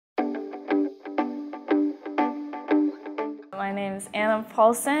My name is Anna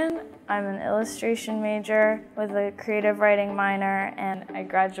Paulsen. I'm an illustration major with a creative writing minor, and I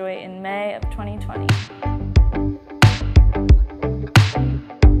graduate in May of 2020.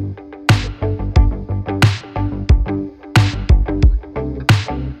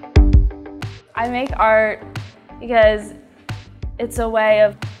 I make art because it's a way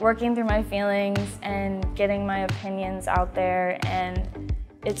of working through my feelings and getting my opinions out there, and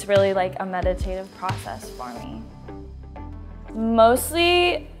it's really like a meditative process for me.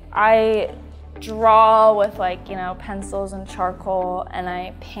 Mostly I draw with pencils and charcoal, and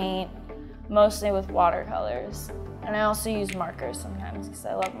I paint mostly with watercolors. And I also use markers sometimes because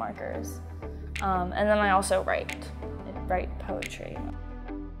I love markers. And then I also write poetry.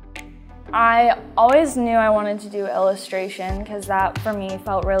 I always knew I wanted to do illustration because that for me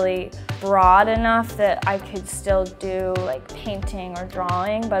felt really broad enough that I could still do painting or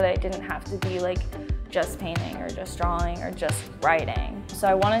drawing, but it didn't have to be just painting or just drawing or just writing. So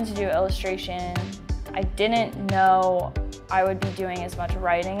I wanted to do illustration. I didn't know I would be doing as much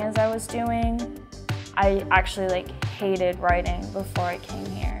writing as I was doing. I actually hated writing before I came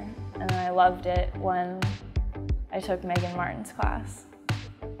here, and then I loved it when I took Megan Martin's class.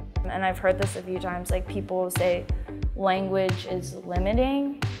 And I've heard this a few times, people will say language is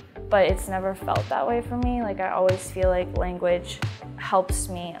limiting, but it's never felt that way for me. I always feel like language helps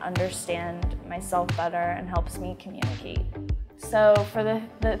me understand myself better and helps me communicate. So for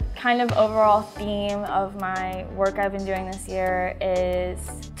the kind of overall theme of my work I've been doing this year is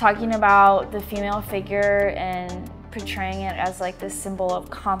talking about the female figure and portraying it as this symbol of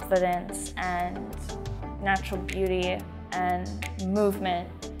confidence and natural beauty and movement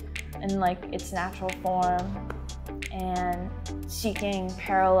in its natural form, and seeking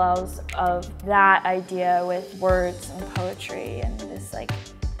parallels of that idea with words and poetry and this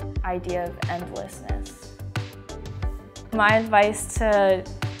idea of endlessness. My advice to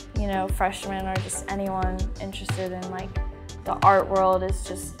freshmen or just anyone interested in the art world is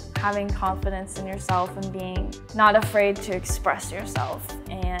just having confidence in yourself and being not afraid to express yourself,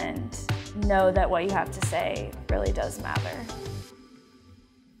 and know that what you have to say really does matter.